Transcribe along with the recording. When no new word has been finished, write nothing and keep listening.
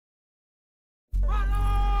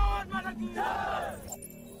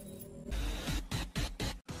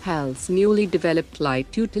HAL's newly developed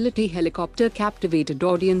light utility helicopter captivated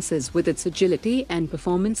audiences with its agility and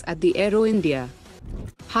performance at the Aero India.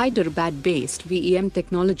 Hyderabad-based VEM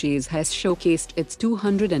Technologies has showcased its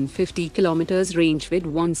 250 km range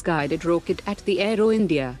Vidhvans guided rocket at the Aero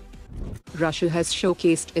India. Russia has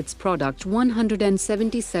showcased its product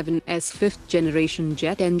 177's fifth-generation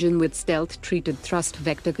jet engine with stealth-treated thrust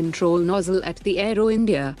vector control nozzle at the Aero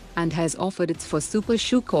India, and has offered its for Super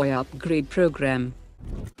Sukhoi upgrade program.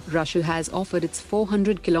 Russia has offered its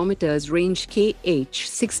 400 km range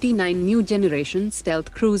Kh-69 new generation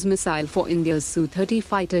stealth cruise missile for India's Su-30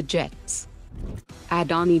 fighter jets.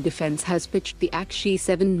 Adani Defence has pitched the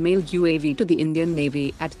Akshi-7 UAV to the Indian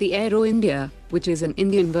Navy at the Aero India, which is an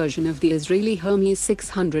Indian version of the Israeli Hermes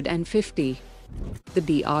 650. The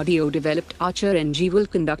DRDO developed Archer NG will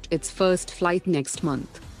conduct its first flight next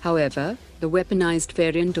month. However, the weaponized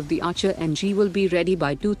variant of the Archer NG will be ready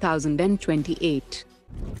by 2028.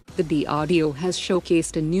 The DRDO has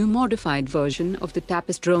showcased a new modified version of the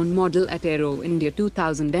TAPAS drone model at Aero India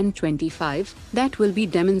 2025 that will be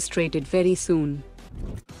demonstrated very soon.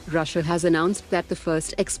 Russia has announced that the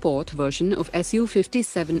first export version of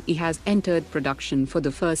Su-57E has entered production for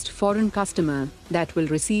the first foreign customer that will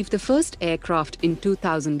receive the first aircraft in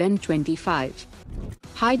 2025.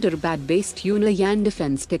 Hyderabad-based Unnayan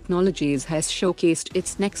Defence Technologies has showcased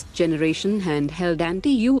its next-generation Hand-Held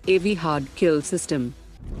Anti-UAV hard kill system.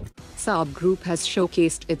 Saab Group has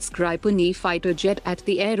showcased its Gripen-E fighter jet at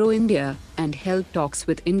the Aero India, and held talks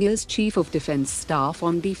with India's Chief of Defence Staff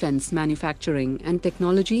on defence manufacturing and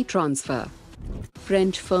technology transfer.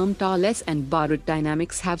 French firm Thales and Bharat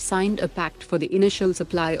Dynamics have signed a pact for the initial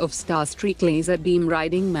supply of StarStreak laser beam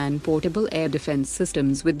riding man-portable air defence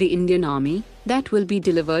systems with the Indian Army, that will be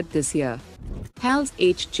delivered this year. HAL's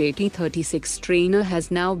HJT-36 trainer has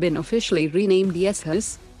now been officially renamed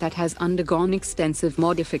YesHAS, that has undergone extensive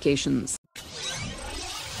modifications.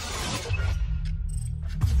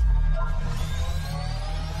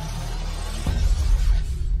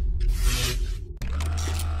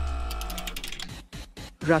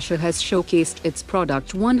 Russia has showcased its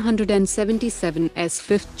product 177's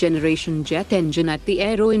fifth-generation jet engine at the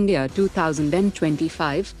Aero India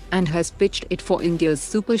 2025 and has pitched it for India's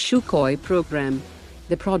Super Sukhoi program.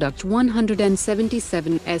 The product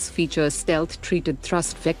 177's features stealth-treated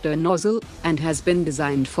thrust vector nozzle and has been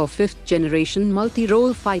designed for fifth-generation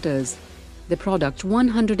multi-role fighters. The product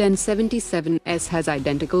 177's has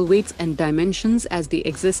identical weights and dimensions as the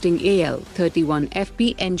existing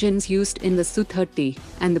AL-31FP engines used in the Su-30,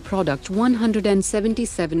 and the product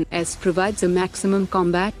 177's provides a maximum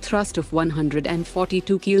combat thrust of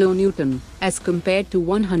 142 kN, as compared to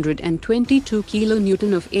 122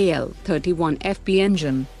 kN of AL-31FP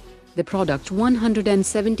engine. The product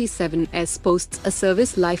 177's boasts a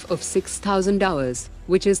service life of 6,000 hours,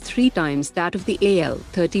 which is 3 times that of the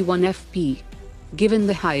AL-31FP. Given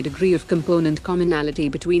the high degree of component commonality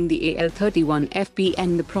between the AL-31FP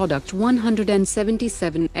and the product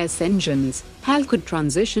 177's engines, HAL could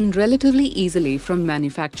transition relatively easily from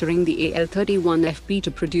manufacturing the AL-31FP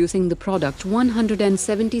to producing the product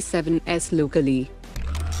 177's locally.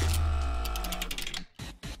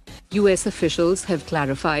 US officials have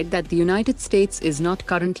clarified that the United States is not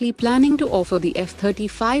currently planning to offer the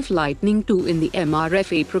F-35 Lightning II in the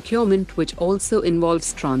MRFA procurement, which also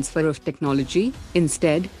involves transfer of technology.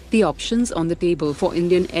 Instead, the options on the table for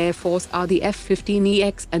Indian Air Force are the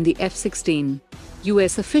F-15EX and the F-16.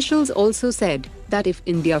 US officials also said that if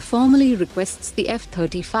India formally requests the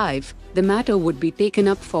F-35, the matter would be taken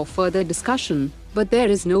up for further discussion, but there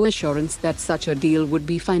is no assurance that such a deal would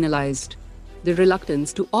be finalized. The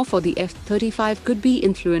reluctance to offer the F-35 could be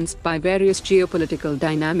influenced by various geopolitical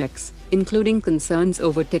dynamics, including concerns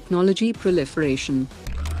over technology proliferation.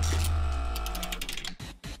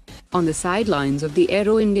 On the sidelines of the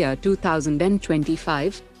Aero India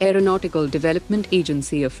 2025, Aeronautical Development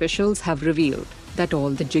Agency officials have revealed that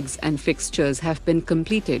all the jigs and fixtures have been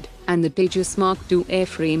completed, and the Tejas Mk2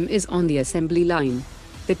 airframe is on the assembly line.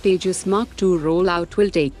 The Tejas Mk2 rollout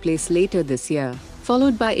will take place later this year,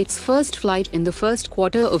 followed by its first flight in the first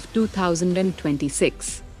quarter of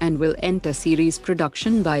 2026, and will enter series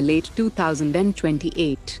production by late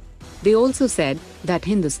 2028. They also said that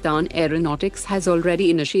Hindustan Aeronautics has already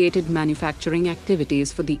initiated manufacturing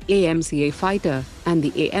activities for the AMCA fighter, and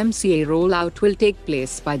the AMCA rollout will take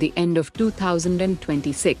place by the end of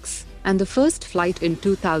 2026, and the first flight in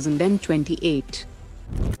 2028.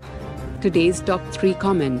 Today's top 3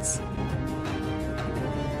 comments.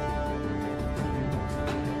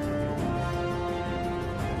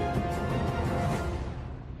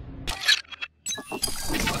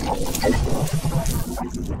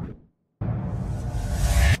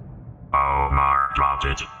 Omar dropped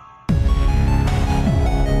it.